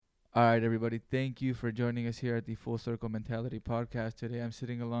All right, everybody. Thank you for joining us here at the Full Circle Mentality Podcast. Today, I'm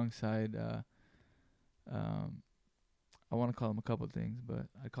sitting alongside. Um, I want to call him a couple things, but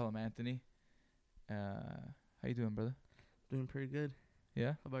I call him Anthony. How you doing, brother? Doing pretty good.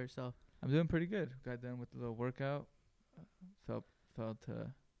 Yeah, How about yourself? I'm doing pretty good. Got done with the little workout. Uh, felt felt uh,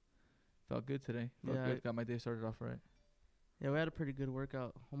 felt good today. Felt Yeah, good. Got my day started off right. yeah, we had a pretty good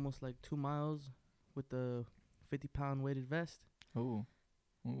workout. Almost like 2 miles with the 50-pound weighted vest. Ooh,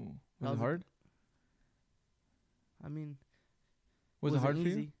 ooh. That Was it was a hard? I mean, Was it wasn't hard for you?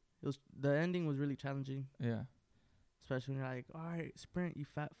 easy. It was the ending was really challenging, Yeah, especially when you're like, all right, sprint, you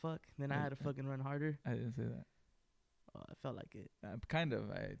fat fuck. Then I Yeah, had to yeah. fucking run harder. I didn't say that. Oh, I felt like it. Kind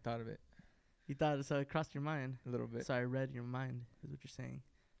of. I thought of it You thought it, so it crossed your mind. a little bit. So I read your mind, is what you're saying.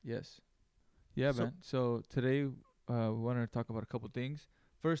 Yes. Yeah, So- man. So today we wanted to talk about a couple things.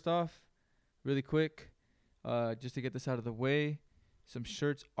 First off, really quick, just to get this out of the way, some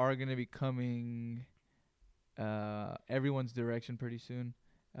shirts are gonna be coming everyone's direction pretty soon.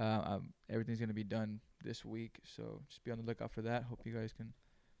 Everything's gonna be done this week, so just be on the lookout for that. Hope you guys can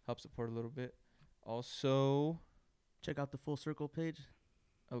help support a little bit. Also, Check out the Full Circle page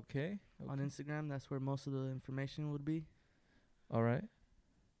okay. on Instagram. That's where most of the information would be. All right.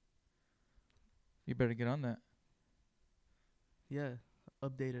 You better get on that. Yeah,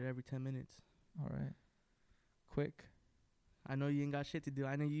 update it every 10 minutes. All right. Quick. I know you ain't got shit to do.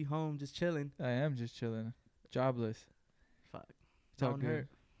 I know you home just chilling. I am just chilling, jobless. Fuck. It's all Don't good. hurt.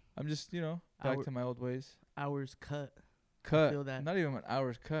 I'm just, back Hour- to my old ways. Hours cut. Cut. feel that. Not even an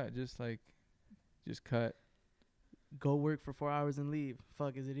hour's cut. Just cut. Go work for 4 hours and leave.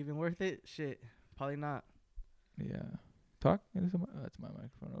 Fuck, is it even worth it? Shit. Probably not. Yeah. Talk. That's my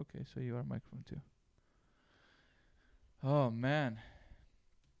microphone. Okay, so you are a microphone too. Oh man.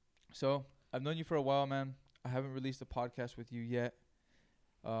 So I've known you for a while, man. I haven't released a podcast with you yet.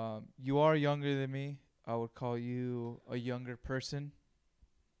 You are younger than me. I would call you a younger person.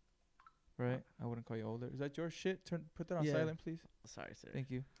 Right? I wouldn't call you older. Is that your shit? Put that on Yeah. silent, please. Sorry, sir.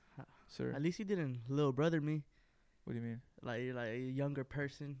 Thank you, Ha- sir. At least you didn't little brother me. What do you mean? Like, you're like a younger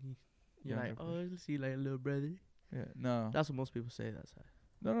person. You're Younger like, oh, let's see, like a little brother. Yeah. No. That's what most people say. That's how.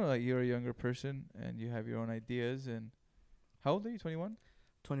 No, like you're a younger person and you have your own ideas. And how old are you? 21?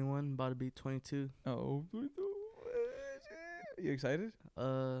 21, about to be 22. Oh, 22. You excited?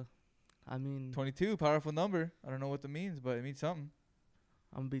 I mean, 22, powerful number. I don't know what that means, but it means something.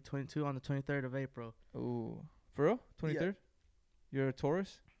 I'm gonna be 22 on the 23rd of April. Oh, for real? 23rd? You're a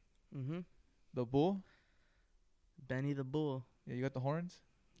Taurus? Mm-hmm. The bull? Benny the Bull. Yeah, you got the horns?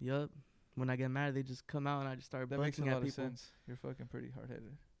 Yup. When I get mad, they just come out and I just start That makes a bunking lot at of people. sense. You're fucking pretty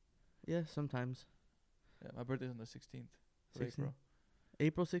hard-headed. Yeah, sometimes. Yeah, my birthday's on the 16th of 16th? April.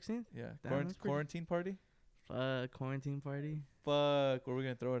 April 16th? Yeah. Damn, that's pretty- Quarantine party? Fuck, quarantine party. Fuck, where we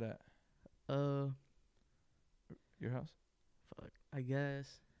gonna throw it at? Your house? Fuck, I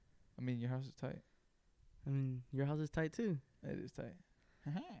guess. I mean, your house is tight. I mean, your house is tight too. It is tight.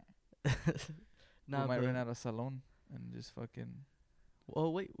 Nah, We might but- rent out a salon and just fucking... Oh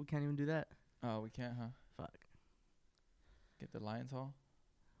wait, we can't even do that. Oh, we can't, huh? Fuck. Get the Lions Hall?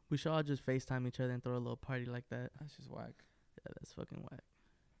 We should all just FaceTime each other and throw a little party like that. That's just whack. Yeah, that's fucking whack.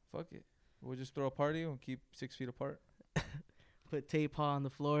 Fuck it. We'll just throw a party and keep 6 feet apart. Put tape on the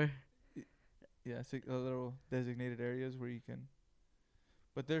floor. Yeah, little designated areas where you can.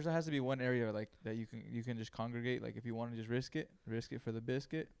 But has to be one area like that you can just congregate. Like if you want to just risk it for the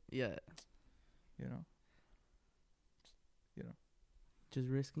biscuit. Yeah, You know. just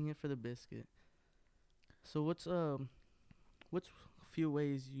risking it for the biscuit. So what's a few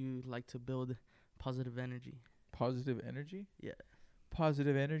ways you like to build positive energy? Positive energy. Yeah.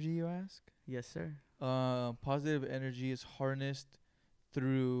 Positive energy, you ask? Yes, sir. Positive energy is harnessed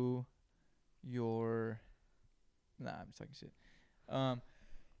through your. Nah, I'm just talking shit.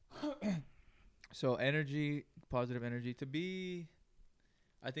 So positive energy,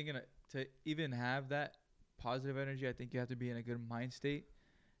 I think to even have that positive energy, I think you have to be in a good mind state.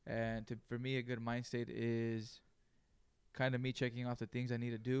 And for me, a good mind state is kind of me checking off the things I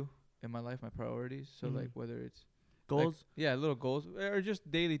need to do in my life, my priorities. So Mhm. like whether it's Goals. little goals or just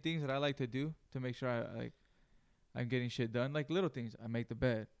daily things that I like to do to make sure I'm getting shit done. Like little things. I make the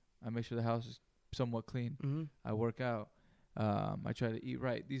bed. I make sure the house is somewhat clean. Mm-hmm. I work out. I try to eat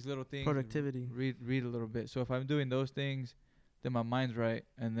right. These little things. Productivity. Read a little bit. So if I'm doing those things, then my mind's right,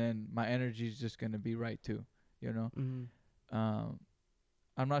 and then my energy is just gonna be right too. You know. Mm-hmm.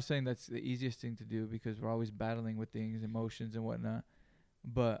 I'm not saying that's the easiest thing to do because we're always battling with things, emotions and whatnot.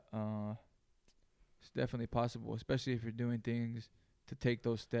 But it's definitely possible, especially if you're doing things to take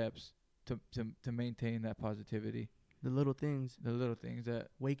those steps to maintain that positivity. The little things. The little things that,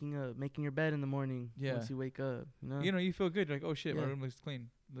 Waking up, making your bed in the morning. Yeah. Once you wake up, you know. you know, you feel good. You're like, oh shit, my Yeah. room looks clean,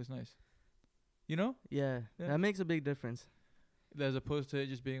 looks nice. You know, Yeah, Yeah. that makes a big difference. as opposed to it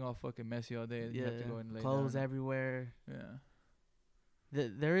just being all fucking messy all day. And you Yeah, have to go and lay clothes down. everywhere. Yeah.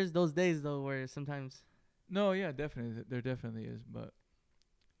 There is those days though where sometimes. No, yeah, definitely. There definitely is, but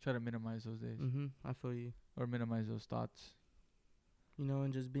try to minimize those days I feel you. or minimize those thoughts. You know,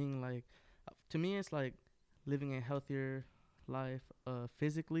 and just being like, to me, it's like living a healthier life,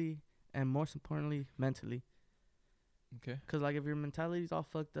 physically and most importantly, mentally. Okay. 'Cause like if your mentality's all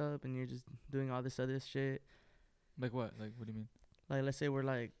fucked up and you're just doing all this other shit, Like what? Like what do you mean? like let's say we're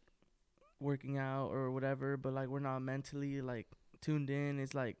like working out or whatever, but like we're not mentally like tuned in,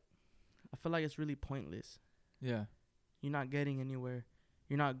 it's like I feel like it's really pointless. Yeah. You're not getting anywhere.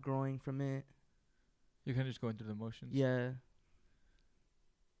 You're not growing from it. You're kind of just going through the motions. Yeah.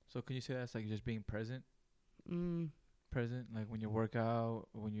 So can you say that's like just being present? Mm, Present, like when you work out,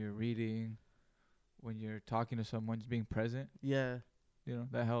 when you're reading, when you're talking to someone, just being present. yeah. You know,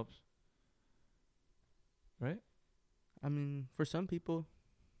 that helps. Right? I mean, for some people.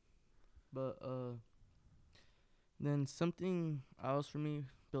 But then something else for me,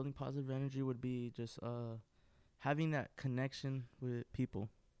 building positive energy would be just having that connection with people.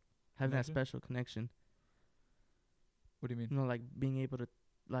 Having that Connection? special connection. What do you mean? You know, like being able to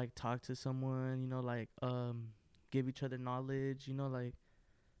like talk to someone, you know, like give each other knowledge, you know, like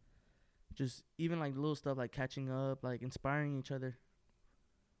just even like little stuff like catching up, like inspiring each other.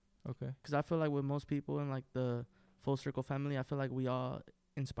 Okay. 'Cause I feel like with most people in like the full circle family, I feel like we all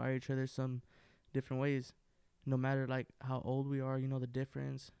inspire each other some different ways. No matter like how old we are, you know, the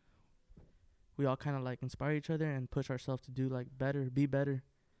difference. We all kind of like inspire each other and push ourselves to do like better, be better.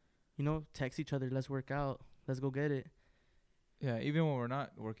 You know, text each other, let's work out, let's go get it. Yeah, even when we're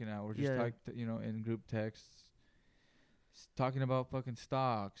not working out, we're just Yeah. you know, in group texts, talking about fucking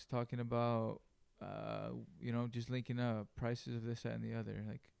stocks, talking about, you know, just linking up prices of this, that, and the other.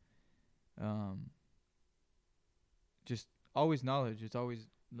 Like, just always knowledge. It's always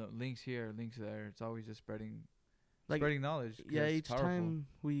links here, links there. It's always just spreading knowledge. 'cause Yeah, it's each powerful. time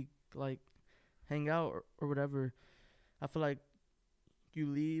we like hang out or whatever, I feel like you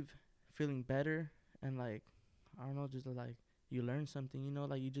leave feeling better and like I don't know, just like you learn something, you know,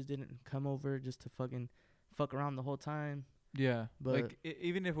 like you just didn't come over just to fucking fuck around the whole time. Yeah, But like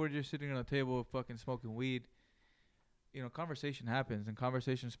even if we're just sitting on a table fucking smoking weed, you know, conversation happens and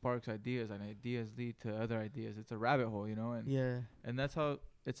conversation sparks ideas and ideas lead to other ideas. It's a rabbit hole, you know, and yeah, and that's how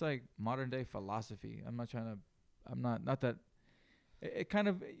it's like modern day philosophy. I'm not that it kind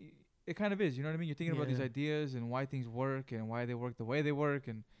of is, you know what I mean? You're thinking about these Yeah. ideas and why things work and why they work the way they work,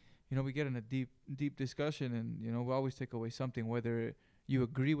 and you know, we get in a deep discussion, and you know, we always take away something, whether you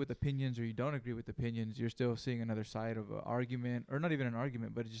agree with opinions or you don't agree with opinions. You're still seeing another side of an argument, or not even an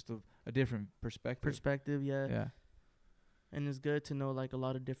argument, but it's just a different perspective. yeah. Yeah. And it's good to know like a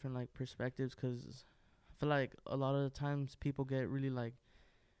lot of different like perspectives, 'cause I feel like a lot of the times people get really like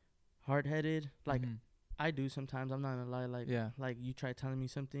hard-headed. Like Mhm. I do sometimes. I'm not gonna lie. Like Yeah. like you try telling me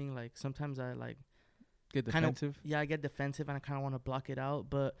something. Like sometimes I like Get kind of defensive. I get defensive and I kind of want to block it out.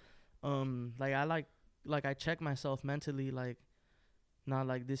 But like I like I check myself mentally. Like not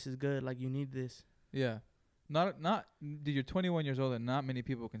like this is good. Like you need this. Yeah. Not dude, you're 21 years old and not many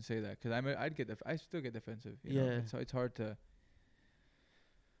people can say that, cuz I still get defensive, you know? Yeah.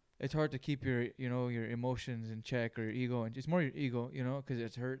 It's hard to keep your, you know, your emotions in check, or your ego, and just more your ego, you know, cuz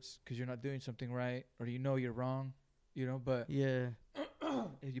it hurts cuz you're not doing something right, or you know you're wrong, you know, but Yeah.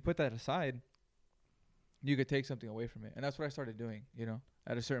 if you put that aside, you could take something away from it. And that's what I started doing, you know,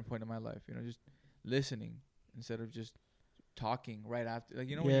 at a certain point in my life, you know, just listening instead of just talking right after. Like,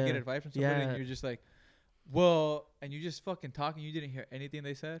 you know, when you get Yeah. advice from somebody and Yeah. you're just like, well, and you just fucking talking, you didn't hear anything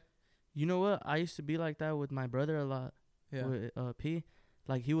they said. You know what? I used to be like that with my brother a lot. Yeah. With P.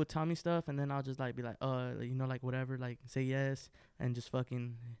 Like he would tell me stuff and then I'll just like be like, you know, like whatever, like say yes and just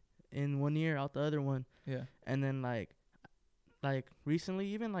fucking in one ear out the other one. Yeah. And then like recently,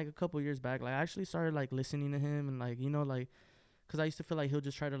 even like a couple years back, like I actually started like listening to him and like, you know, like, 'cause I used to feel like he'll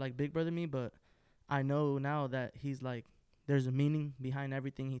just try to like big brother me, but I know now that he's like, there's a meaning behind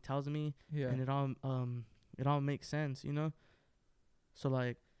everything he tells me. Yeah. And it all makes sense, you know? So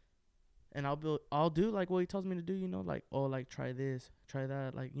like, and I'll do like what he tells me to do, you know, like, oh, like try this, try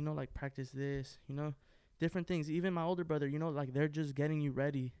that, like, you know, like practice this, you know, different things. Even my older brother, you know, like they're just getting you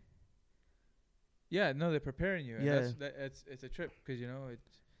ready. Yeah, no, they're preparing you. And Yeah. it's a trip, because you know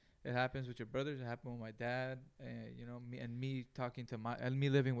it happens with your brothers. It happened with my dad, and you know, me talking to me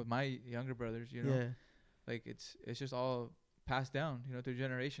living with my younger brothers. You know, Yeah. like it's just all passed down. You know, through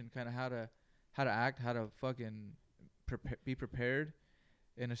generation, kind of how to act, how to fucking be prepared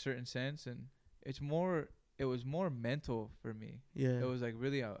in a certain sense, and it was more mental for me. Yeah. It was like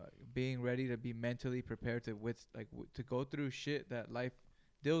really being ready to be mentally prepared to to go through shit that life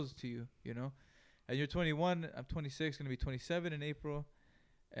deals to you, you know. And you're 21, I'm 26, gonna be 27 in April,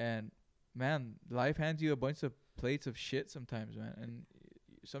 and man, life hands you a bunch of plates of shit sometimes, man. And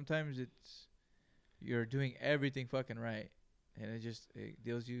sometimes you're doing everything fucking right, and it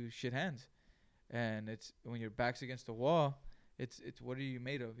deals you shit hands. And it's when your back's against the wall, it's what are you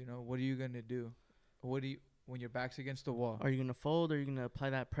made of, you know? What are you gonna do? What do you when your back's against the wall? Are you gonna fold, or are you gonna apply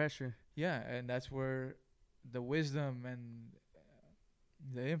that pressure? Yeah, and that's where the wisdom and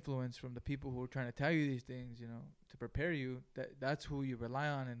the influence from the people who are trying to tell you these things, you know, to prepare you, that's who you rely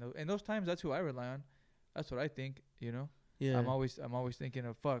on. And in those times, that's who I rely on. That's what I think, you know. Yeah. I'm always thinking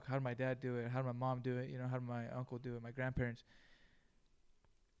of, fuck, how did my dad do it? How did my mom do it? You know, how did my uncle do it? My grandparents.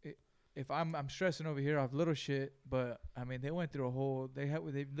 If I'm stressing over here off little shit, but I mean, they went through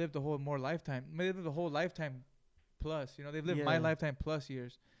they've lived a whole more lifetime. I mean, they lived a whole lifetime plus, you know, they've lived my lifetime plus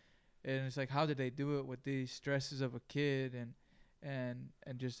years. And it's like, how did they do it with these stresses of a kid and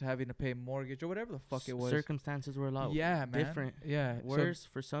just having to pay a mortgage or whatever the fuck it was? Circumstances were a lot different. Yeah. Worse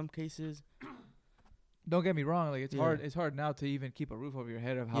for some cases. Don't get me wrong, like it's hard now to even keep a roof over your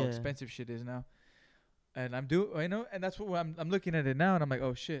head of how expensive shit is now. And and that's what I'm looking at it now, and I'm like,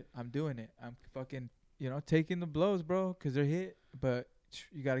 oh shit, I'm doing it. I'm fucking, you know, taking the blows, bro, because they're hit, but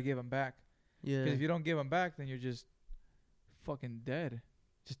you got to give them back. Yeah. Because if you don't give them back, then you're just fucking dead.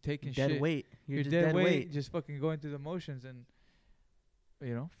 Just taking dead shit. Weight. You're dead weight. Just fucking going through the motions, and,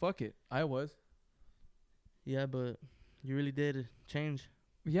 you know, fuck it. I was. Yeah, but you really did change.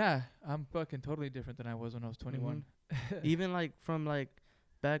 Yeah, I'm fucking totally different than I was when I was 21. Mm-hmm. Even, like, from, like,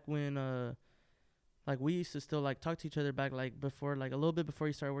 back when, like, we used to still, like, talk to each other back, like, before, like, a little bit before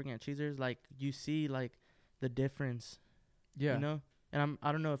you started working at Cheezers, like, you see, like, the difference. Yeah. You know? And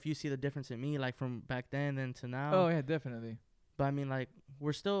I don't know if you see the difference in me, like, from back then and to now. Oh, yeah, definitely. But, I mean, like,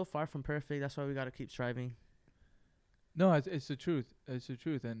 we're still far from perfect. That's why we got to keep striving. No, it's the truth. It's the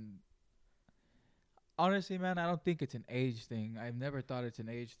truth. And honestly, man, I don't think it's an age thing. I've never thought it's an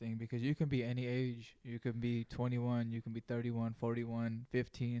age thing, because you can be any age. You can be 21, you can be 31, 41,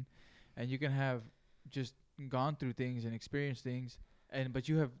 15, and you can have just gone through things and experienced things, but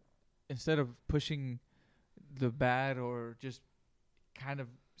you have, instead of pushing the bad or just kind of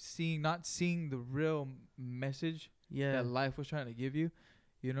not seeing the real message that life was trying to give you,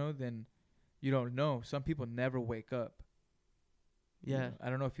 you know, then you don't know. Some people never wake up. Yeah. You know, I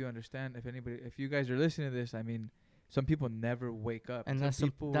don't know if you understand, if you guys are listening to this, I mean, some people never wake up. And that's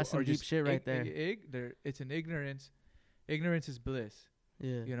some deep shit right there. It's an ignorance. Ignorance is bliss.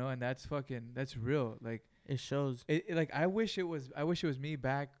 Yeah. You know, and that's real. Like, it shows. Like, I wish it was me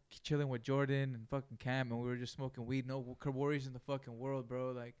back chilling with Jordan and fucking Cam, and we were just smoking weed. No worries in the fucking world,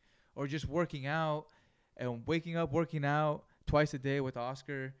 bro. Like, or just working out and waking up, working out twice a day with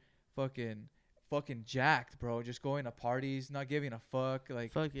Oscar, fucking jacked, bro. Just going to parties, not giving a fuck.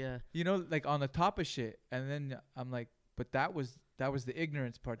 Like, fuck yeah. You know, like on the top of shit. And then I'm like, but that was the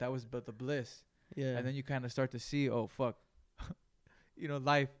ignorance part. That was but the bliss. Yeah. And then you kind of start to see, oh fuck. You know,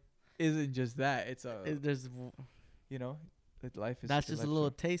 life isn't just that. You know, life is. That's just a little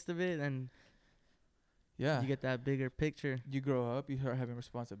taste of it, and you get that bigger picture. You grow up, you start having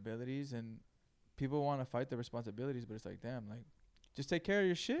responsibilities, and people want to fight the responsibilities, but it's like, damn, like, just take care of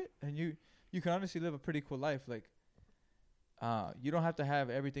your shit, and you can honestly live a pretty cool life. Like, you don't have to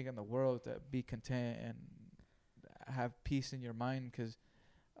have everything in the world to be content and have peace in your mind, because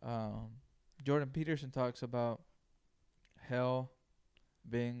Jordan Peterson talks about hell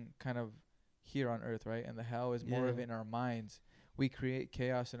being kind of here on earth, right? And the hell is more of in our minds. We create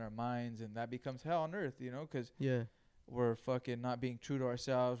chaos in our minds, and that becomes hell on earth, you know, because we're fucking not being true to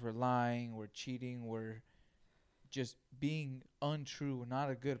ourselves. We're lying. We're cheating. We're just being untrue,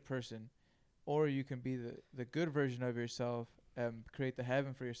 not a good person. Or you can be the good version of yourself and create the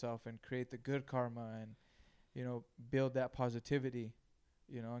heaven for yourself and create the good karma and, you know, build that positivity,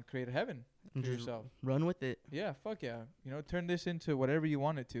 you know, and create a heaven for yourself. Run with it. Yeah, fuck yeah. You know, turn this into whatever you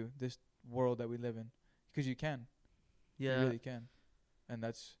want it to, this world that we live in. Because you can. Yeah. You really can. And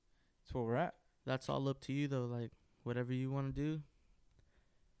that's where we're at. That's all up to you, though. Like, whatever you want to do,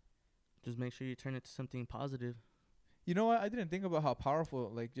 just make sure you turn it to something positive. You know what? I didn't think about how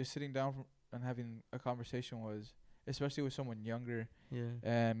powerful, like, just sitting down and having a conversation was, especially with someone younger. Yeah.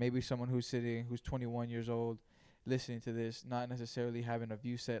 And maybe someone who's 21 years old, listening to this, not necessarily having a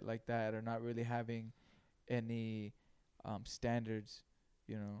view set like that, or not really having any standards,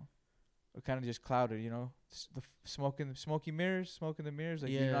 you know, or kind of just clouded, you know, smoking the mirrors,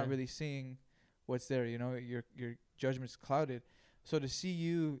 like, you're not really seeing what's there, you know. You're judgment's clouded. So to see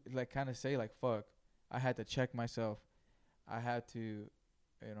you like kind of say like, fuck, I had to check myself. I had to,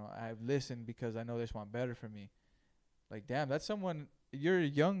 I've listened because I know this one better for me. Like, damn, that's someone. You're a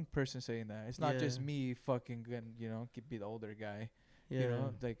young person saying that. It's not just me fucking gonna, be the older guy. Yeah.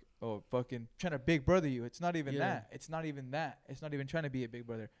 Like, oh, fucking trying to big brother you. It's not even that. It's not even that. It's not even trying to be a big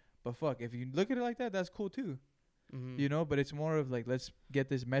brother. But fuck, if you look at it like that, that's cool too. Mm-hmm. But it's more of like, let's get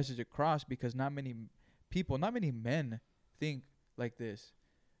this message across because not many people, not many men think like this.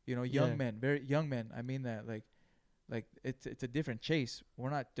 Young men, very young men. I mean that like it's a different chase.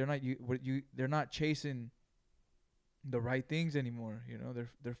 They're not chasing the right things anymore.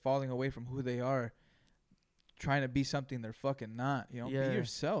 They're falling away from who they are, trying to be something they're fucking not. Be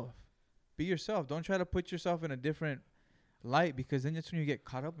yourself. Be yourself. Don't try to put yourself in a different light because then that's when you get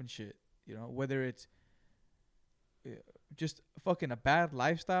caught up in shit. Whether it's just fucking a bad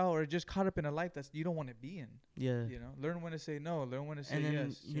lifestyle or just caught up in a life that you don't want to be in. Yeah. Learn when to say no. Learn when to say and then,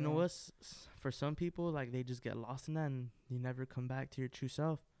 yes. You know what? For some people, like they just get lost in that and you never come back to your true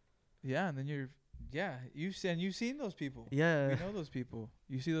self. Yeah, and then you've seen those people. Yeah. You know those people.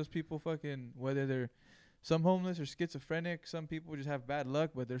 You see those people fucking, whether they're some homeless or schizophrenic, some people just have bad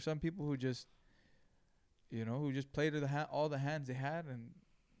luck, but there's some people who just, who just played to all the hands they had and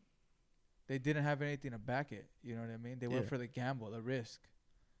they didn't have anything to back it. You know what I mean? They went for the gamble, the risk,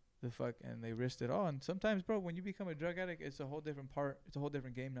 and they risked it all. And sometimes, bro, when you become a drug addict, it's a whole different it's a whole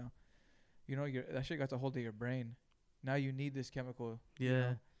different game now. That shit got a hold of your brain. Now you need this chemical.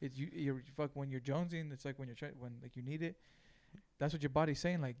 Yeah. It's when you're jonesing, it's like when you need it. That's what your body's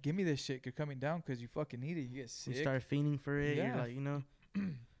saying. Like, give me this shit. You're coming down because you fucking need it. You get sick. You start fiending for it. Yeah. You're like,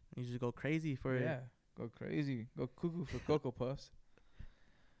 you just go crazy for it. Yeah. Go crazy. Go cuckoo for Cocoa Puffs.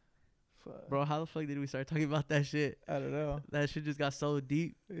 Fuck. Bro, how the fuck did we start talking about that shit? I don't know. That shit just got so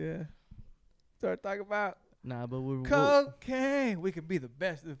deep. Yeah. Start talking about but we're cocaine. We can be the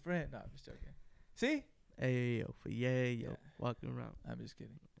best of friends. Nah, I'm just joking. See? Yo. Walking around. I'm just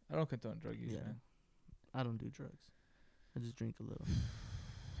kidding. I don't condone drug use, man. I don't do drugs. I just drink a little.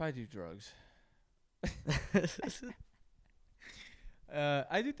 I do drugs.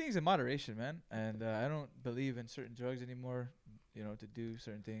 I do things in moderation, man. And I don't believe in certain drugs anymore, to do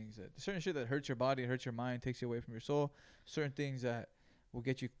certain things. Certain shit that hurts your body, hurts your mind, takes you away from your soul. Certain things that will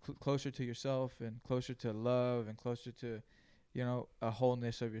get you closer to yourself and closer to love and closer to, a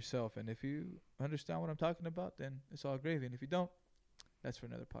wholeness of yourself. And if you understand what I'm talking about, then it's all gravy. And if you don't, that's for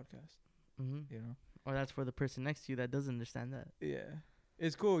another podcast. Mm-hmm. Or that's for the person next to you that doesn't understand that. Yeah.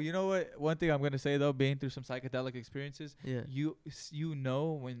 It's cool. You know what? One thing I'm going to say, though, being through some psychedelic experiences, you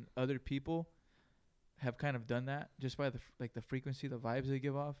know when other people have kind of done that just by the frequency, the vibes they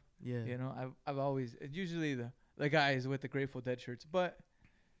give off. Yeah. I've always, it's usually the guys with the Grateful Dead shirts, but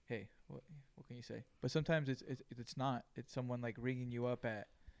hey, what can you say? But sometimes it's not. It's someone like ringing you up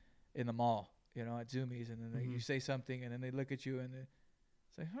in the mall, at Zoomies, and then you say something, and then they look at you and they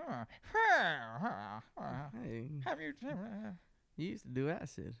say, hey, have you? You used to do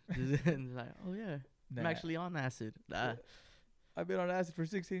acid. And like, oh yeah, I'm actually on acid. I've been on acid for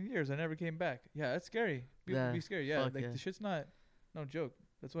 16 years. I never came back. Yeah, that's scary. People be scared. Yeah, the shit's not no joke.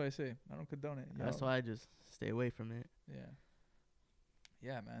 That's why I say I don't condone it. That's why I just stay away from it. Yeah.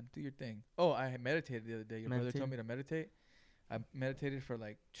 Yeah, man. Do your thing. Oh, I meditated the other day. Your brother told me to meditate. I meditated for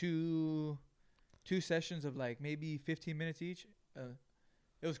like two sessions of like maybe 15 minutes each.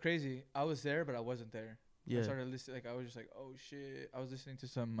 It was crazy. I was there, but I wasn't there. Yeah. I started listening. Like I was just like, oh shit. I was listening to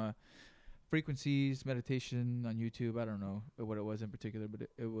some frequencies meditation on YouTube. I don't know what it was in particular, but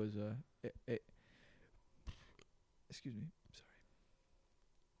it was excuse me. Sorry.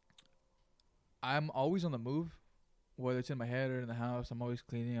 I'm always on the move, whether it's in my head or in the house. I'm always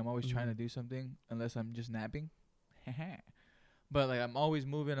cleaning. I'm always trying to do something, unless I'm just napping. But like I'm always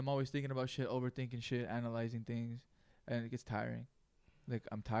moving. I'm always thinking about shit, overthinking shit, analyzing things, and it gets tiring. Like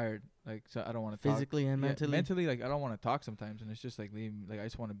I'm tired. Like so I don't want to talk. Physically and mentally. Mentally, like I don't want to talk sometimes, and it's just like leave. Like I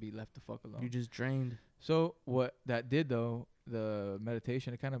just want to be left the fuck alone. You're just drained. So what that did though, the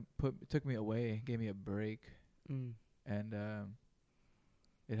meditation, it kind of took me away, gave me a break, and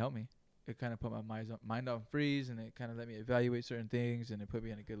it helped me. It kind of put my mind on freeze, and it kind of let me evaluate certain things, and it put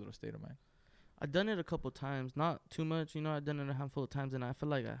me in a good little state of mind. I've done it a couple times, not too much. I've done it a handful of times, and I feel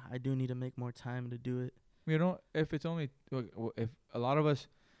like I do need to make more time to do it. If it's only if a lot of us,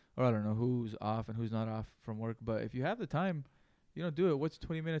 or I don't know who's off and who's not off from work, but if you have the time, do it. What's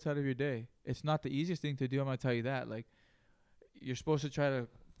 20 minutes out of your day? It's not the easiest thing to do. I'm gonna tell you that. Like, you're supposed to try to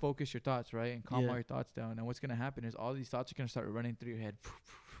focus your thoughts, right, and calm all your thoughts down. And what's gonna happen is all these thoughts are gonna start running through your head,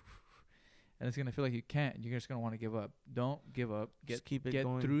 and it's gonna feel like you can't. You're just gonna want to give up. Don't give up. Get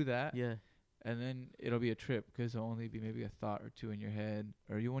going. Through that. Yeah. and then it'll be a trip because it'll only be maybe a thought or two in your head,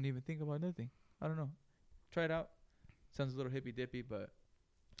 or you won't even think about nothing. I don't know. Try it out. Sounds a little hippy dippy, but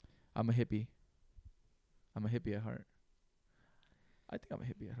I'm a hippie. I'm a hippie at heart. I think I'm a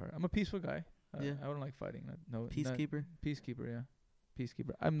hippie at heart. I'm a peaceful guy. Yeah. I don't like fighting. No, Peacekeeper. Peacekeeper, yeah.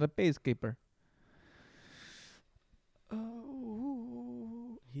 Peacekeeper. I'm the peacekeeper.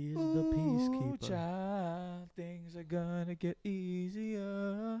 Oh, He is the peacekeeper. Child, things are gonna get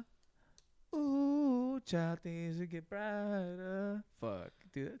easier. Ooh, child, things will get brighter. Fuck,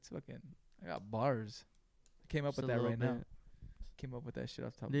 dude, that's fucking. I got bars. I came up Just with a that little right now. bit. Came up with that shit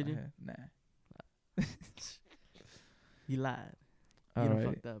off the top Did of my you? head. Nah. You lied. You All done right.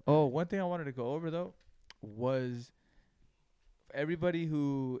 fucked up. Oh, one thing I wanted to go over though was everybody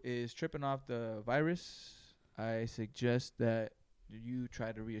who is tripping off the virus. I suggest that you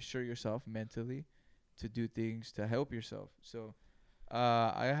try to reassure yourself mentally to do things to help yourself. So,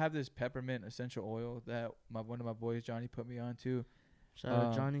 I have this peppermint essential oil that one of my boys Johnny put me on to. Shout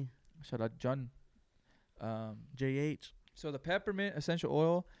out Johnny. Shout out John. JH. So the peppermint essential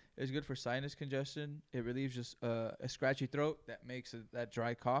oil is good for sinus congestion. It relieves just a scratchy throat that makes that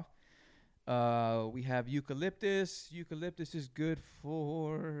dry cough. We have eucalyptus. Eucalyptus is good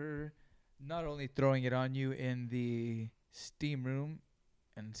for not only throwing it on you in the steam room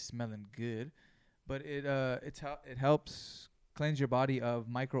and smelling good, but it helps cleanse your body of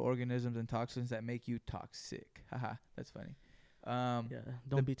microorganisms and toxins that make you toxic. Haha, that's funny. Yeah,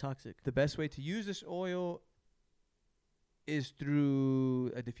 don't be toxic. The best way to use this oil is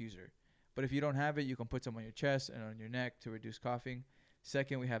through a diffuser. But if you don't have it, you can put some on your chest and on your neck to reduce coughing.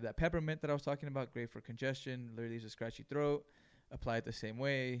 Second, we have that peppermint that I was talking about, great for congestion, relieves a scratchy throat. Apply it the same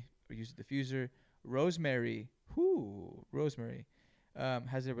way or use a diffuser. Rosemary, rosemary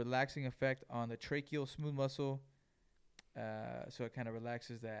has a relaxing effect on the tracheal smooth muscle. So it kind of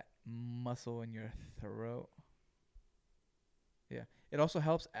relaxes that muscle in your throat. Yeah. It also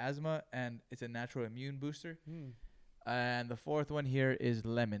helps asthma, and it's a natural immune booster. And the fourth one here is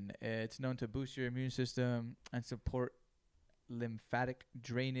lemon. It's known to boost your immune system and support lymphatic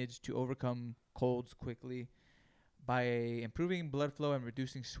drainage to overcome colds quickly by improving blood flow and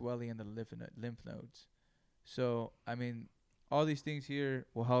reducing swelling in the lymph nodes. So, I mean, all these things here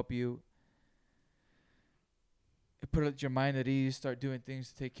will help you put your mind at ease, start doing things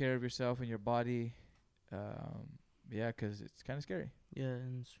to take care of yourself and your body. Yeah, because it's kind of scary. Yeah,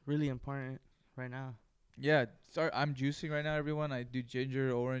 and it's really important right now. Yeah, I'm juicing right now, everyone. I do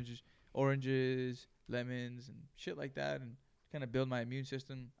ginger, oranges, lemons, and shit like that, and kind of build my immune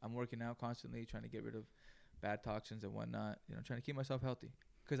system. I'm working out constantly, trying to get rid of bad toxins and whatnot. You know, trying to keep myself healthy,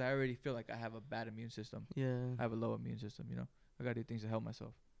 because I already feel like I have a bad immune system. Yeah. I have a low immune system. You know, I gotta do things to help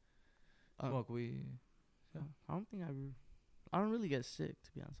myself. Smoke weed. Yeah. I don't really get sick,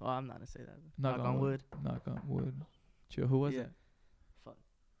 to be honest. Oh, I'm not gonna say that. Knock on wood. Knock on wood. Chill. Who was it? Fuck.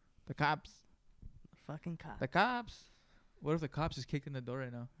 The cops. Fucking cops. The cops. What if the cops just kicked in the door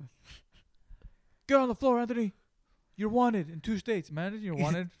right now? Get on the floor, Anthony. You're wanted in 2 states. Imagine you're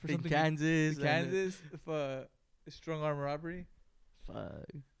wanted for in something. Kansas. In Kansas for strong arm robbery. Fuck.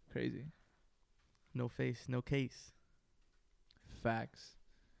 Crazy. No face, no case. Facts.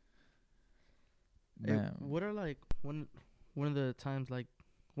 Hey, Man. what are like one of the times, like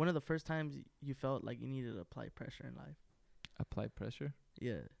one of the first times you felt like you needed to apply pressure in life? Apply pressure?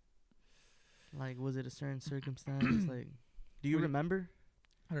 Yeah. Like, was it a certain circumstance? Like, do you remember?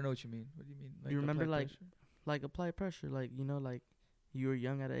 I don't know what you mean. What do you mean? Do you remember apply like pressure? like apply pressure? Like, you know, like you were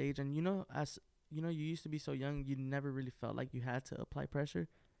young at an age, and you know, as you know, you used to be so young, you never really felt like you had to apply pressure.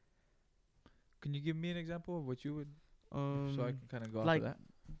 Can you give me an example of what you would, so I can kind of go like off of that?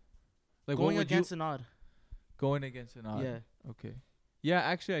 Like going against an odd. Going against an odd. Yeah. Okay. Yeah,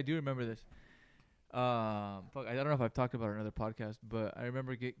 actually, I do remember this. Fuck, I don't know if I've talked about it in another podcast, but I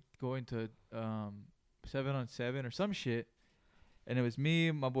remember going to 7-on-7 or some shit, and it was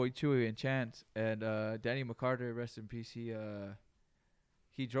me, my boy Chewy, and Chance, and Danny McCarter, rest in peace.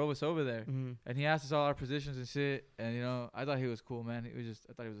 He drove us over there, and he asked us all our positions and shit. And you know, I thought he was cool, man.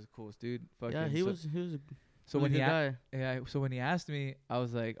 I thought he was the coolest dude. Fucking Yeah, he was a so really when good guy. so when he asked me, I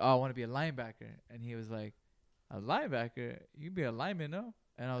was like, "Oh, I want to be a linebacker," and he was like, "A linebacker? You can be a lineman, no?"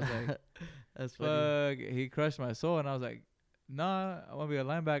 And I was like, "That's funny." Fuck! He crushed my soul, and I was like, "Nah, I want to be a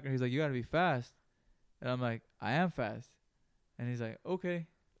linebacker." He's like, "You gotta be fast," and I'm like, "I am fast," and he's like, "Okay,"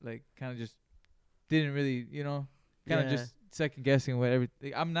 like kind of just didn't really, you know, kind of just second guessing what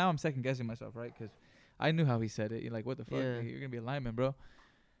everything. I'm second guessing myself, right? Because I knew how he said it. You're like, "What the fuck? Yeah. You're gonna be a lineman, bro."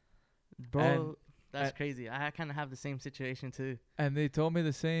 Bro, that's crazy. I kind of have the same situation too. And they told me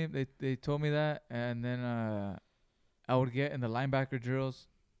the same. They told me that, and then I would get in the linebacker drills.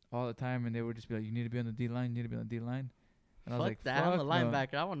 all the time, and they would just be like, "You need to be on the D line. You need to be on the D line." And I was Fuck like, that. "Fuck I'm a no."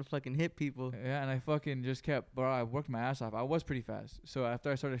 linebacker. I want to fucking hit people. Yeah, and I fucking just kept, bro. I worked my ass off. I was pretty fast. So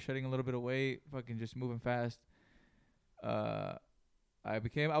after I started shedding a little bit of weight, fucking just moving fast, I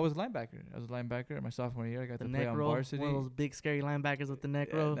was a linebacker. I was a linebacker my sophomore year. I got The to play neck on roll. varsity. One of those big scary linebackers with the neck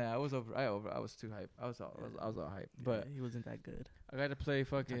Yeah, roll. nah, I was too hype. I was all hype. But he wasn't that good. I got to play Type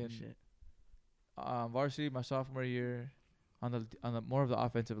fucking of shit. varsity my sophomore year on the more of the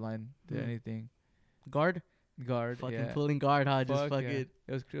offensive line than Mm. anything. Guard. Guard, Fucking yeah. pulling guard, huh? Just Fuck fuck yeah. it.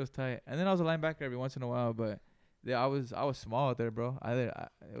 It was tight. And then I was a linebacker every once in a while, but yeah, I was small out there, bro.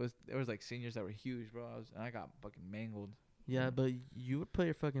 There was like seniors that were huge, bro. I got fucking mangled. Yeah, but you would put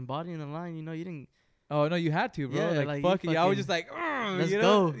your fucking body in the line. You know, you didn't. Oh no, you had to, bro. Yeah, like, like, fuck you it. I was fucking- just like, Let's you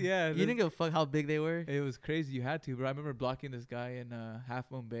know? go. Yeah, You didn't give a fuck how big they were. it was crazy. You had to, bro. I remember blocking this guy in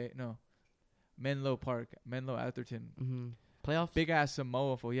Half Moon Bay. No, Menlo Park, Menlo Atherton. Mm-hmm. Playoffs. Big ass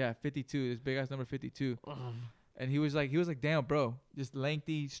Samoa fool. Yeah, 52. This big ass number 52. Ugh. And he was like, damn, bro, just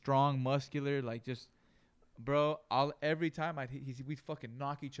lengthy, strong, muscular, like just, bro. Every time we'd fucking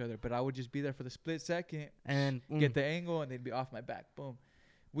knock each other, but I would just be there for the split second, And get the angle, and they'd be off my back. Boom.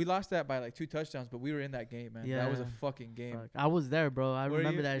 We lost that by like 2 touchdowns, but we were in that game, man. That was a Yeah. fucking game. Fuck. I was there, bro. I Were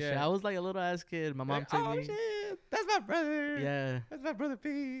remember you? that shit. Yeah. I was like a little ass kid. My mom Like, took oh me. shit, that's my brother. Yeah, That's my brother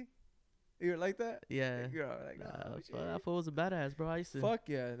P. You were like that? yeah. You're like, Nah, oh, fuck, shit. that fool was a badass, bro. I used to. Fuck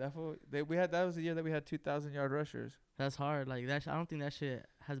yeah, that fool. That was the year that we had 2,000-yard rushers. That's hard. Like that. I don't think that shit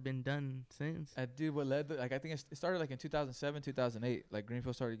has been done since. Dude, what led? I think it started like in 2007, 2008. Like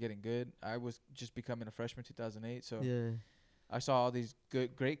Greenfield started getting good. I was just becoming a freshman 2008, so Yeah. I saw all these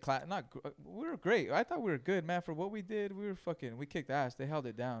great class. We were great. I thought we were good, man. For what we did, we kicked ass. They held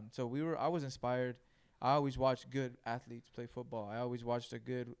it down. So I was inspired. I always watched good athletes play football. I always watched a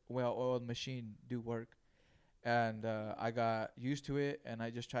good, well-oiled machine do work. And I got used to it, and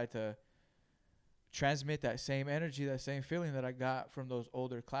I just tried to transmit that same energy, that same feeling that I got from those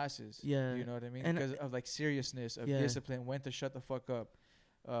older classes. Yeah. You know what I mean? And- Because of like seriousness, of Yeah. discipline, when to shut the fuck up,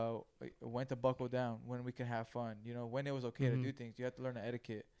 when to buckle down, when we could have fun. You know, when it was okay Mhm. to do things. You have to learn the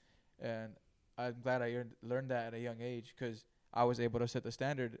etiquette. And I'm glad I learned that at a young age, because I was able to set the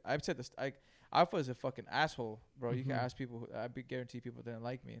standard. I was a fucking asshole, bro. You can Mhm. ask people. Guarantee people didn't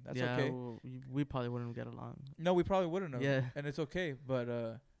like me. That's yeah, okay. well, we probably wouldn't get along. No, we probably wouldn't have. Yeah. And it's okay.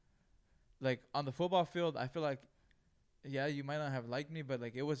 But like on the football field, I feel like, yeah, you might not have liked me, but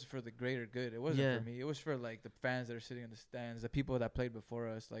like it was for the greater good. It wasn't Yeah. for me. It was for like the fans that are sitting in the stands, the people that played before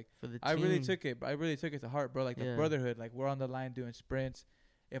us. Like For the I team. really took it to heart, bro. Like the Yeah. brotherhood. Like we're on the line doing sprints.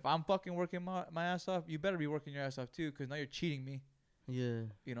 If I'm fucking working my ass off, you better be working your ass off too, because now you're cheating me. Yeah.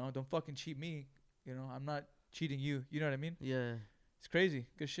 You know, don't fucking cheat me. You know, I'm not cheating you. You know what I mean? Yeah. It's crazy.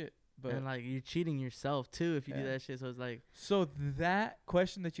 Good shit. But And like you're cheating yourself too if you do Yeah. that shit. So it's like, so that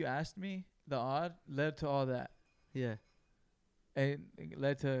question that you asked me, the odd, led to all that. yeah. And it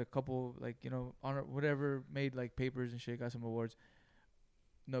led to a couple, like, you know, honor whatever, made like papers and shit, got some awards.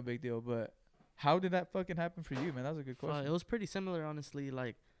 No big deal. But how did that fucking happen for you, man? That was a good Fuck, question. it was pretty similar, honestly.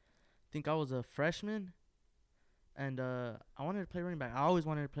 Like, I think I was a freshman, and I wanted to play running back. I always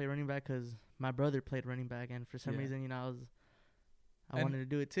wanted to play running back because my brother played running back, and for some Yeah. reason, you know, I And- wanted to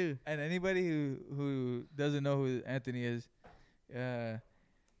do it too. And anybody who doesn't know who Anthony is,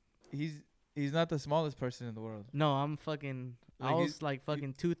 he's not the smallest person in the world. No, I'm fucking. I Like, was like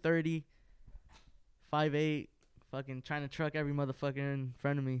fucking 230, 5'8", fucking trying to truck every motherfucker in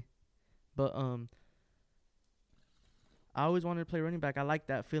front of me. But I always wanted to play running back. I like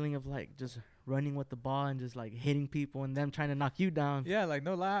that feeling of like just running with the ball and just like hitting people and them trying to knock you down. Yeah, like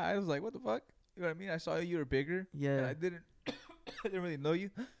no lie, I was like, what the fuck? You know what I mean? I saw you were bigger. And Yeah. I didn't I didn't really know you.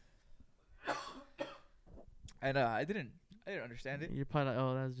 And I didn't understand it. You're probably like,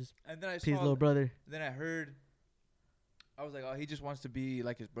 oh, that's just And then I P's saw little brother. then I heard I was like, oh, he just wants to be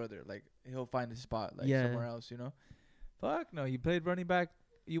like his brother. Like he'll find his spot like Yeah. somewhere else, you know? Fuck no, you played running back.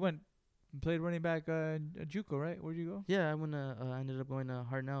 You played running back at JUCO, right? Where'd you go? Yeah, I ended up going to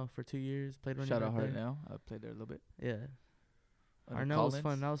Hartnell for 2 years. Played running Shout back out there. Hart now. I played there a little bit. Yeah. Under Hartnell was Collins.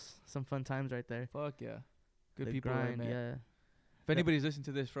 fun. That was some fun times right there. Fuck yeah. Good The people there, grind, man. yeah. If anybody's listening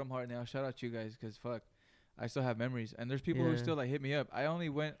to this from Hart now, shout out to you guys, because fuck, I still have memories. And there's people who Yeah. still like hit me up. I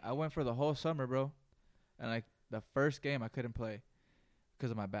went for the whole summer, bro. And like the first game I couldn't play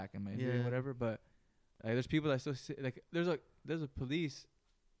because of my back and my injury, Yeah. whatever. But like, there's people that still like there's a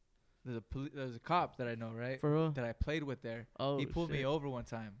cop that I know, right? For real? That I played with there. Oh, He pulled me shit. over one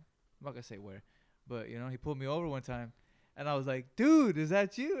time. I'm not gonna say where, but you know, he pulled me over one time, and I was like, "Dude, is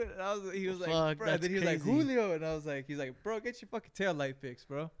that you?" And he was like, Fuck, "Bro," and that's then he was like, crazy. "Julio," and I was like, "He's like, bro, get your fucking tail light fixed,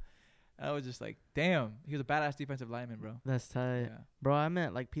 bro." I was just like, damn, he was a badass defensive lineman, bro. That's tight. Yeah. Bro, I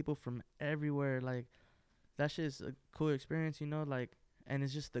met like people from everywhere. Like that shit's a cool experience, you know, like, and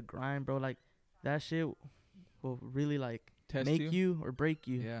it's just the grind, bro. Like that shit will really like Test make you or break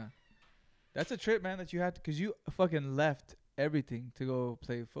you. Yeah. That's a trip, man, that you have to, because you fucking left everything to go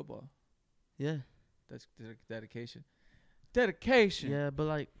play football. Yeah. That's dedication. Dedication. Yeah, but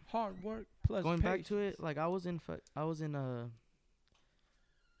like Hard work plus going back to patience. it, like I was in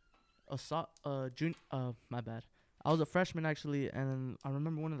my bad. I was a freshman actually, and I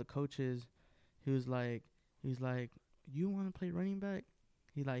remember one of the coaches, he's like, you want to play running back?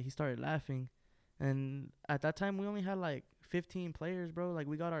 He started laughing, and at that time we only had like 15 players, bro. Like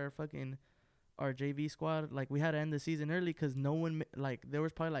we got our JV squad. Like we had to end the season early because no one like there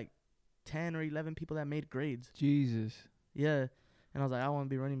was probably like 10 or 11 people that made grades. Jesus. Yeah, and I was like, I want to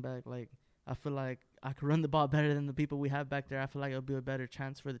be running back. Like I feel like I could run the ball better than the people we have back there. I feel like it'll be a better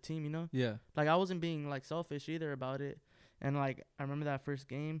chance for the team, you know? Yeah. Like I wasn't being like selfish either about it. And like I remember that first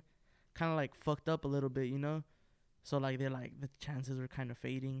game kind of like fucked up a little bit, you know? So like they're like the chances were kind of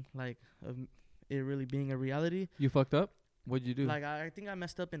fading, like of it really being a reality. You fucked up? What'd you do? Like I think I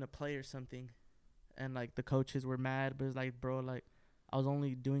messed up in a play or something. And like the coaches were mad, but it's like, bro, like I was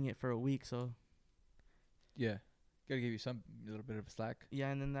only doing it for a week, so yeah. Gotta give you a little bit of slack. yeah.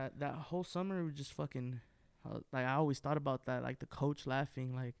 And then that whole summer we just fucking like I always thought about that, like the coach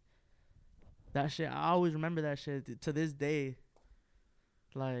laughing, like that shit. I always remember that shit to this day.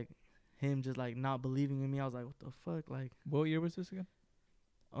 Like him just like not believing in me. I was like, what the fuck? Like What year was this again?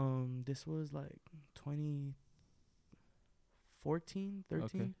 this was like 2014, 13.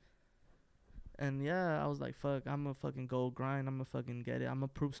 Okay. And yeah, I was like, fuck, I'm gonna fucking go grind. I'm gonna fucking get it. I'm gonna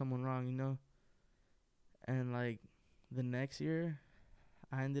prove someone wrong, you know? And like the next year,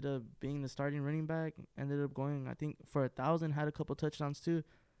 I ended up being the starting running back. Ended up going, I think, for 1,000, had a couple touchdowns too.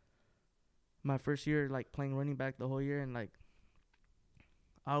 My first year, like playing running back the whole year. And like,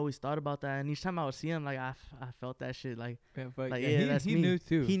 I always thought about that. And each time I would see him, like, I felt that shit. Like, Yeah, fuck like, yeah, yeah, that's he me. knew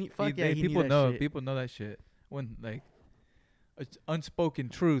too. He People knew that know. shit. People know that shit. When like, it's unspoken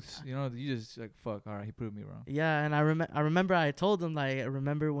truths. You know, you just like, fuck. All right, he proved me wrong. Yeah, and I remember I told him, like, I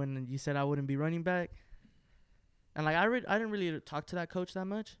remember when you said I wouldn't be running back. And like I didn't really talk to that coach that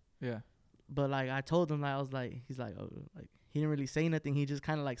much. Yeah. But like I told him, like I was like, he's like, oh, like he didn't really say nothing. He just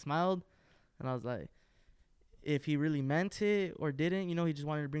kind of like smiled, and I was like, if he really meant it or didn't, you know, he just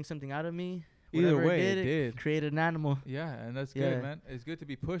wanted to bring something out of me. Either Whatever way, it it did. created an animal. Yeah, and that's Yeah. good, man. It's good to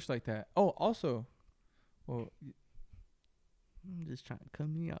be pushed like that. Oh, also, well, I'm just trying to cut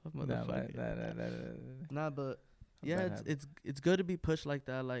me off, nah, motherfucker. Nah, but A yeah, bad it's good to be pushed like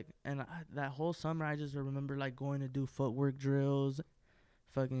that. Like, and that whole summer, I just remember like going to do footwork drills,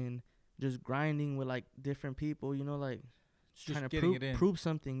 fucking just grinding with like different people. You know, like Just trying to getting it in. prove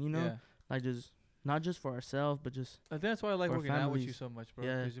something. You know, Yeah. like just not just for ourselves, but just I think that's why I like For working out with you families. so much, bro.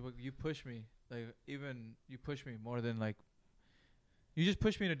 Yeah. Because you push me. Like, even you push me more than like, you just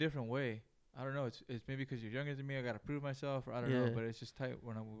push me in a different way. I don't know. It's maybe because you're younger than me. I gotta prove myself, or I don't know. Yeah. But it's just tight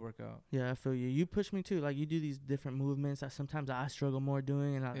when I work out. yeah. I feel you. You push me too. Like you do these different movements that sometimes I struggle more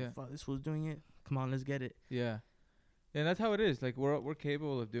doing, and I Yeah. fuck, this was doing it. Come on, let's get it. Yeah. And that's how it is. Like we're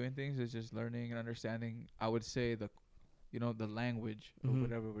capable of doing things. It's just learning and understanding. I would say the language of Mhm.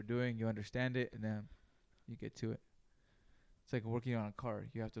 whatever we're doing. You understand it, and then you get to it. It's like working on a car.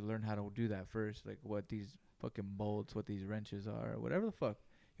 You have to learn how to do that first. Like what these fucking bolts, what these wrenches are, whatever the fuck.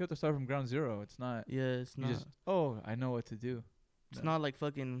 You have to start from ground zero. It's not. Yeah, it's You not. just I know what to do. It's No. not like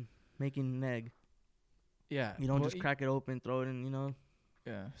fucking making an egg. Yeah. You don't Well, just crack it open, throw it in. You know.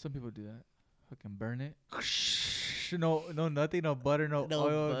 Yeah. Some people do that. Fucking burn it. No, nothing. No butter. No,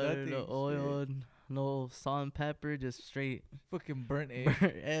 oil. butter, Nothing. no Shit. oil, no salt and pepper, just straight Fucking burnt egg.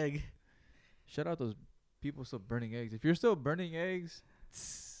 burnt egg. Shout out those people still burning eggs. If you're still burning eggs,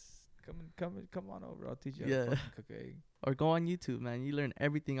 come on over. I'll teach you how Yeah. to fucking cook an egg. Or go on YouTube, man. You learn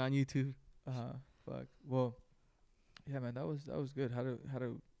everything on YouTube. Fuck. Well, yeah, man. That was good. How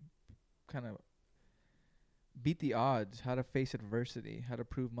to kind of beat the odds. How to face adversity. How to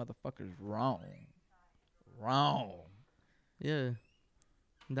prove motherfuckers wrong. Yeah.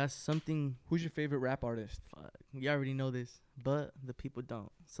 That's something. Who's your favorite rap artist? Fuck, you already know this, but the people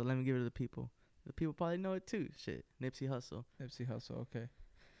don't. So let me give it to the people. The people probably know it too. Shit, Nipsey Hussle. Nipsey Hussle. Okay.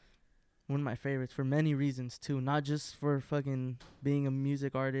 One of my favorites for many reasons too. Not just for fucking being a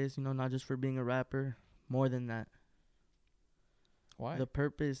music artist, you know, not just for being a rapper. More than that. Why? The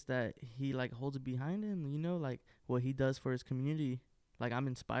purpose that he like holds behind him, you know, like what he does for his community. Like I'm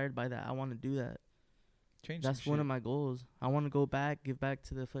inspired by that. I want to do that. Change. That's one of my goals. I want to go back, give back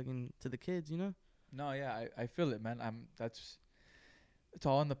to the kids, you know? No, yeah, I feel it, man. it's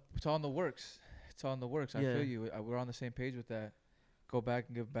all in the works. It's all in the works. I Yeah. feel you. We're on the same page with that. Go back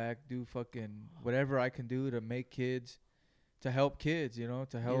and give back. Do fucking whatever I can do to make kids, to help kids. You know,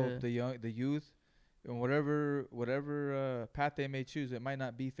 to help Yeah. the youth, and whatever path they may choose. It might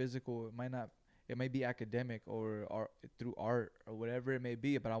not be physical. It might not. It may be academic or through art or whatever it may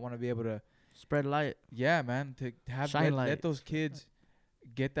be. But I want to be able to, Spread light. yeah, man, to have Shine let light. those kids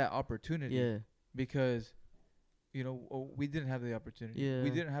get that opportunity. Yeah. Because we didn't have the opportunity. Yeah.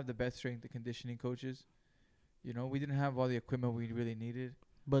 We didn't have the best strength and conditioning coaches. We didn't have all the equipment we really needed.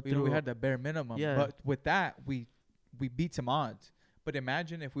 But We had the bare minimum. Yeah. But with that, we beat some odds. But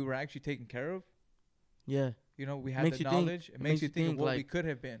imagine if we were actually taken care of. yeah. We had Makes the you think- knowledge. It makes you think of what we like- could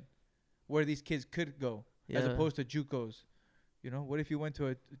have been, where these kids could go, Yeah. as opposed to JUCOs. What if you went to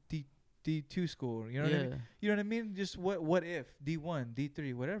a D2 school? You know what I mean? You know what I mean? Just what if D1,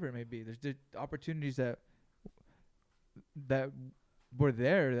 D3, whatever it may be. There's the opportunities that were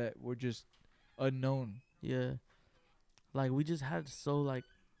there that were just unknown. Yeah. Like we just had to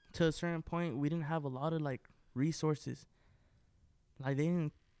a certain point we didn't have a lot of like resources. Like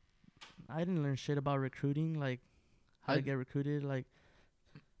I didn't learn shit about recruiting, like how to get recruited, like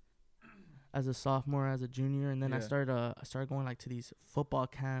as a sophomore, as a junior, and then I Yeah. started going like to these football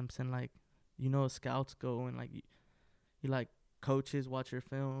camps and like scouts go and like you like coaches watch your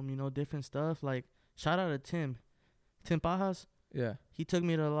film, different stuff. Like shout out to Tim Pajas. Yeah. He took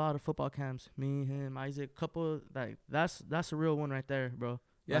me to a lot of football camps. Me, him, Isaac, couple like that's a real one right there, bro.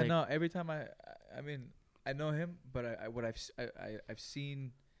 Yeah, Like, no. Every time I mean, I know him, but I've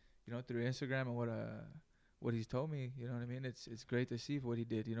seen, through Instagram and what he's told me. You know what I mean? It's great to see what he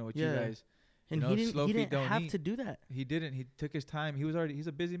did. What you Yeah. guys. And slow he feet didn't don't have eat. to do that. He didn't. He took his time. He's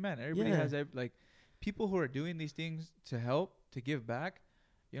a busy man. Everybody Yeah. has like people who are doing these things to help, to give back.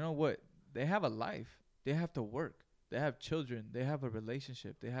 You know what? They have a life. They have to work. They have children. They have a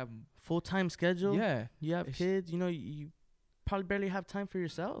relationship. They have Full-time schedule. yeah, You have It's- kids. You probably barely have time for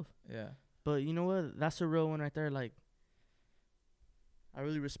yourself. yeah. But you know what? That's a real one right there. Like, I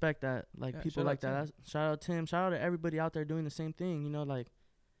really respect that. Like, Yeah, people shout like out that. Shout out Tim. Shout out to everybody out there doing the same thing. Like,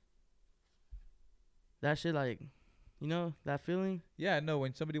 that shit, like, that feeling. Yeah, no.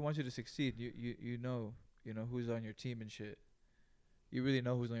 When somebody wants you to succeed, you know who's on your team and shit. You really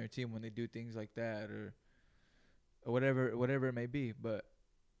know who's on your team when they do things like that or whatever it may be. But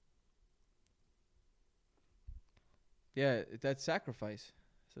yeah, that's sacrifice.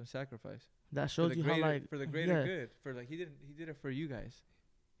 Some sacrifice. That For shows the you greater, how, like, for the greater yeah, good. For like he did it for you guys.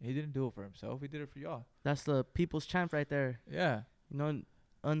 He didn't do it for himself. He did it for y'all. that's the people's champ right there. Yeah.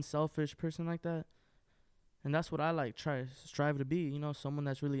 Unselfish person like that. And that's what I like strive to be, someone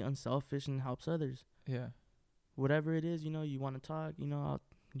that's really unselfish and helps others. Yeah. Whatever it is, you want to talk, I'll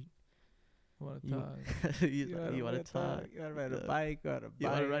Want to You- talk? you want to talk. You want to ride a Uh, bike? You want to You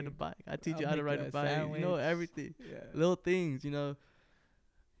want to ride a bike? I teach you I'll how to make ride you a a bike. sandwich. Everything. Yeah. Little things,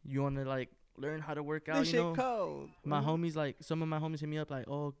 You want to like learn how to work out, This shit cold. My homies, like, some of my homies hit me up like,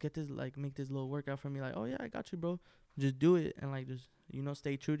 oh, get this, like, make this little workout for me. Like, oh, yeah, I got you, bro. Just do it. And, like, just,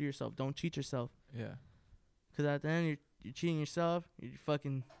 stay true to yourself. Don't cheat yourself. Yeah. Because at the end, you're cheating yourself. You're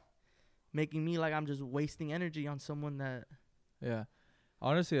fucking making me like I'm just wasting energy on someone that. Yeah.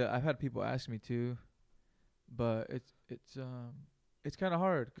 Honestly, I've had people ask me too, but it's kind of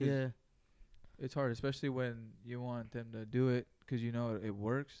hard. 'Cause Yeah. it's hard, especially when you want them to do it because it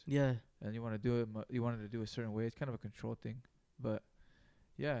works, Yeah. and you want to do it. You want it to do a certain way. It's kind of a control thing, but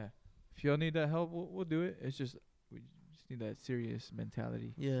yeah, if y'all need that help, we'll do it. It's just we just need that serious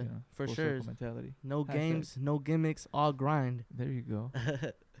mentality. Yeah, for full sure. circle mentality. No Hashtag. games, no gimmicks, all grind. There you go.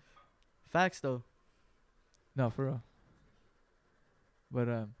 Facts, though. No, for real.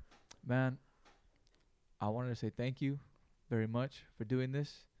 But man, I wanted to say thank you very much for doing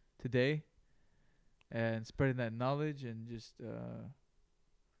this today and spreading that knowledge and just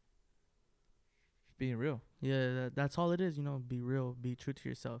being real. Yeah, that's all it is, be real, be true to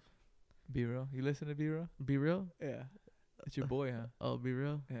yourself. Be real. You listen to Be Real? Be real? Yeah. It's your boy, huh? Oh, be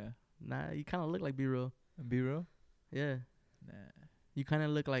real? Yeah. Nah, you kind of look like Be Real. Be Real? Yeah. Nah. You kind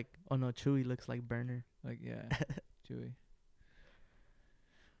of look like, oh no, Chewy looks like Burner. Like, yeah. Chewy.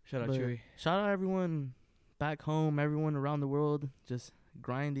 Shout out But Chewy. Shout out everyone back home, everyone around the world, just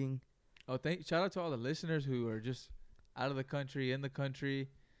grinding. Oh, shout out to all the listeners who are just out of the country,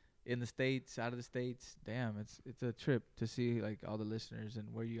 in the States, out of the States. Damn, it's a trip to see like all the listeners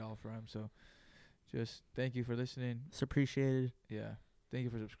and where you all from. So just thank you for listening. It's appreciated. Yeah. Thank you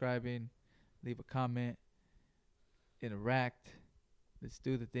for subscribing. Leave a comment. Interact. Let's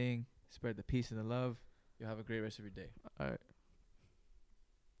do the thing. Spread the peace and the love. You'll have a great rest of your day. All right.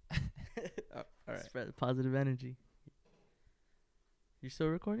 All right. Spread positive energy. You still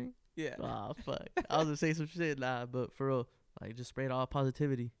recording? Yeah. Ah, fuck. I was gonna say some shit, nah, but for real, like just spread all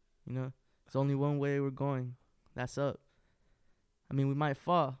positivity. You know, it's only one way we're going. That's up. I mean, we might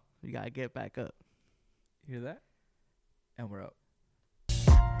fall. We gotta get back up. You hear that? And we're up.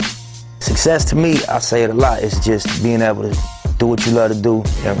 Success to me, I say it a lot, it's just being able to do what you love to do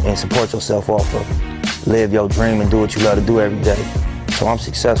and support yourself off of it. Live your dream and do what you love to do every day. So I'm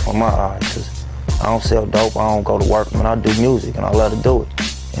successful in my eyes, because I don't sell dope, I don't go to work, man, I do music and I love to do it.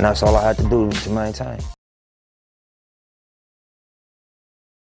 And that's all I have to do to maintain.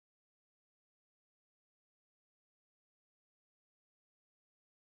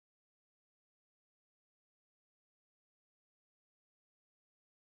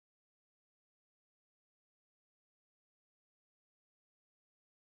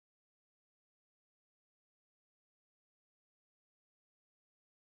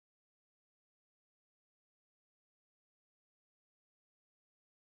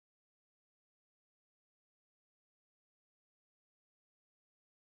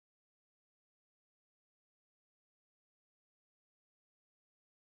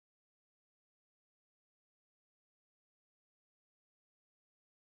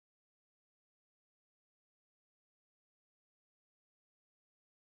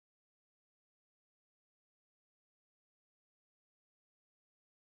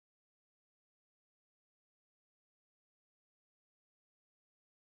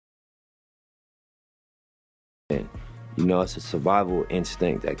 You know, it's a survival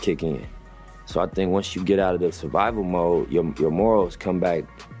instinct that kick in. So I think once you get out of the survival mode, your morals come back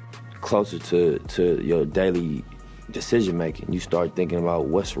closer to your daily decision making. You start thinking about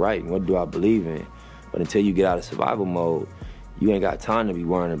what's right and what do I believe in. But until you get out of survival mode, you ain't got time to be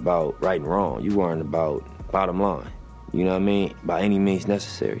worrying about right and wrong. You worrying about bottom line. You know what I mean? By any means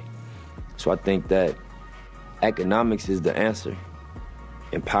necessary. So I think that economics is the answer.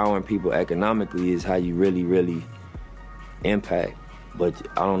 Empowering people economically is how you really impact. But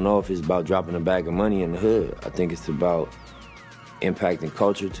I don't know if it's about dropping a bag of money in the hood. I think it's about impacting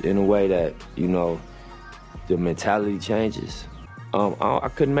culture in a way that, you know, the mentality changes. I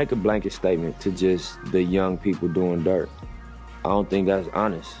couldn't make a blanket statement to just the young people doing dirt. I don't think that's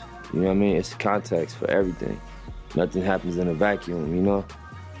honest. You know what I mean? It's context for everything. Nothing happens in a vacuum, you know?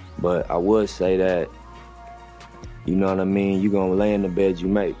 But I would say that, you know what I mean, you're gonna lay in the bed you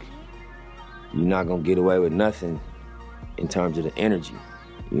make. You're not gonna get away with nothing in terms of the energy.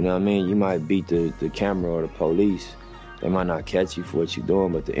 You know what I mean? You might beat the camera or the police. They might not catch you for what you're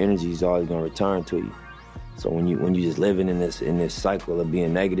doing, but the energy is always gonna return to you. So when you just living in this cycle of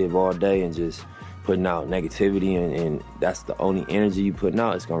being negative all day and just putting out negativity and that's the only energy you putting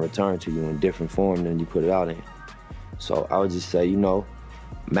out, it's gonna return to you in different form than you put it out in. So I would just say, you know,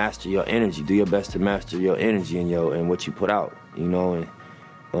 master your energy. Do your best to master your energy and what you put out, you know,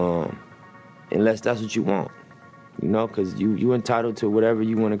 and unless that's what you want, you know, because you entitled to whatever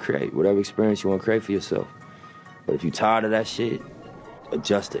you want to create, whatever experience you want to create for yourself. But if you're tired of that shit,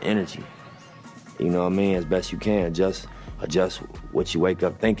 adjust the energy. You know what I mean? As best you can. Adjust what you wake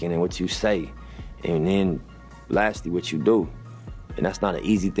up thinking and what you say. And then lastly, what you do. And that's not an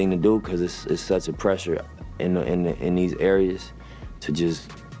easy thing to do because it's such a pressure in these areas to just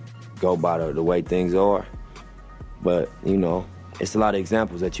go by the way things are. But, you know, it's a lot of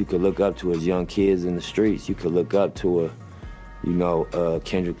examples that you could look up to as young kids in the streets. You could look up to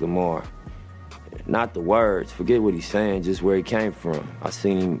Kendrick Lamar. Not the words, forget what he's saying, just where he came from. I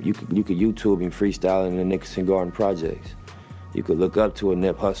seen him, you could YouTube him freestyling in the Nicholson Garden Projects. You could look up to a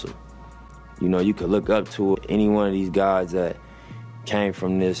Nip Hussle. You know, you could look up to any one of these guys that came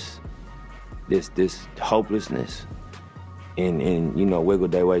from this hopelessness and you know,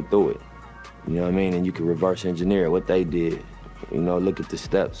 wiggled their way through it. You know what I mean? And you could reverse engineer what they did. You know, look at the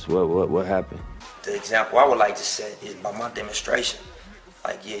steps, what happened. The example I would like to set is by my demonstration.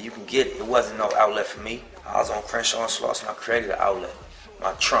 Like, yeah, you can get it. It wasn't no outlet for me. I was on Crenshaw and Sloss and I created an outlet.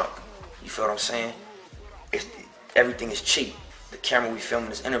 My trunk. You feel what I'm saying? Everything is cheap. The camera we filming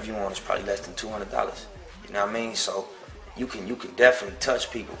this interview on is probably less than $200. You know what I mean? So you can definitely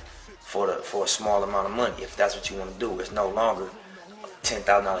touch people for a small amount of money if that's what you want to do. It's no longer a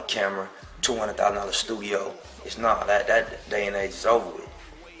 $10,000 camera, $200,000 studio. It's not. That day and age is over with.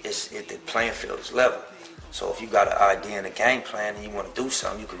 The playing field is level. So if you got an idea and a game plan and you want to do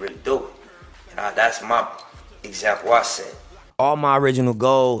something, you can really do it. And that's my example I set. All my original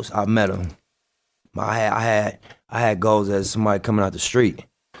goals, I met them. I had goals as somebody coming out the street.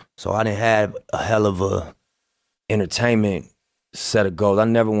 So I didn't have a hell of a entertainment set of goals. I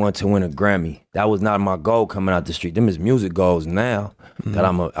never wanted to win a Grammy. That was not my goal coming out the street. Them is music goals now that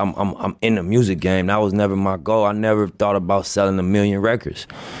I'm in the music game. That was never my goal. I never thought about selling 1 million records.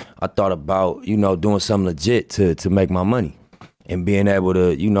 I thought about, you know, doing something legit to make my money and being able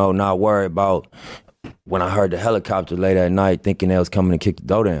to, you know, not worry about when I heard the helicopter late at night thinking they was coming to kick the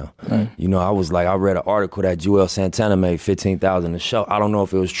door down. Right. You know, I read an article that Joel Santana made $15,000 a show. I don't know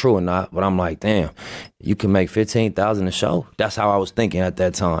if it was true or not, but I'm like, damn, you can make $15,000 a show? That's how I was thinking at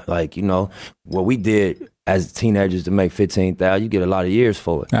that time. Like, you know, what we did as teenagers to make $15,000, you get a lot of years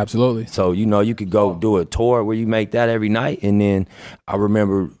for it. Absolutely. So, you know, you could go do a tour where you make that every night. And then I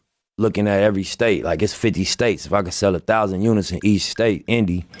remember looking at every state, like it's 50 states. If I could sell 1,000 units in each state,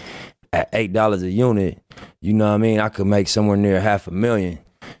 indie, at $8 a unit, you know what I mean? I could make somewhere near $500,000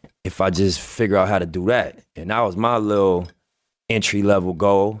 if I just figure out how to do that. And that was my little entry level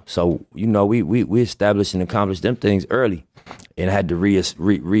goal. So, you know, we established and accomplished them things early and had to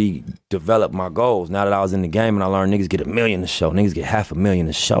redevelop my goals. Now that I was in the game and I learned niggas get $1 million a show, niggas get $500,000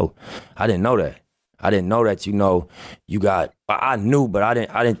 a show. I didn't know that. I didn't know that, you know, I knew, but I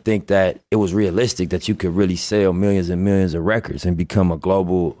didn't think that it was realistic that you could really sell millions and millions of records and become a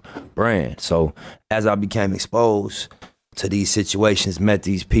global brand. So as I became exposed to these situations, met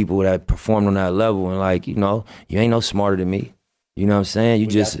these people that performed on that level, and like, you know, you ain't no smarter than me. You know what I'm saying? You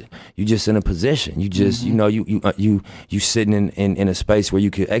just in a position. You just, you know, you sitting in a space where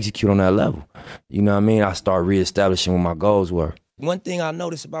you could execute on that level. You know what I mean? I started reestablishing what my goals were. One thing I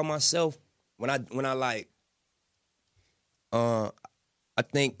noticed about myself, when I like, I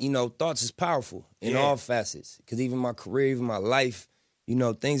think, you know, thoughts is powerful in all facets. Because even my career, even my life, you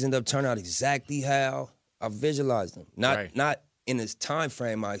know, things end up turning out exactly how I visualized them. Not in this time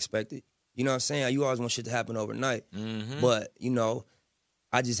frame I expected. You know what I'm saying? You always want shit to happen overnight. But, you know,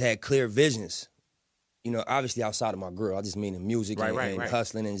 I just had clear visions. You know, obviously outside of my girl. I just mean in music and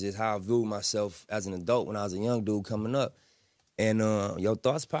hustling and just how I viewed myself as an adult when I was a young dude coming up. And your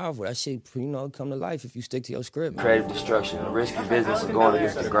thoughts powerful. That shit, you know, come to life if you stick to your script. Creative destruction, a risky business of going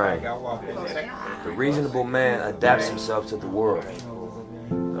against the grain. The reasonable man adapts himself to the world.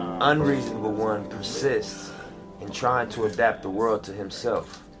 The unreasonable one persists in trying to adapt the world to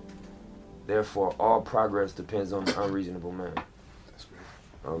himself. Therefore, all progress depends on the unreasonable man.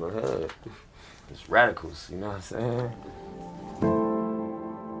 On the head. It's radicals, you know what I'm saying?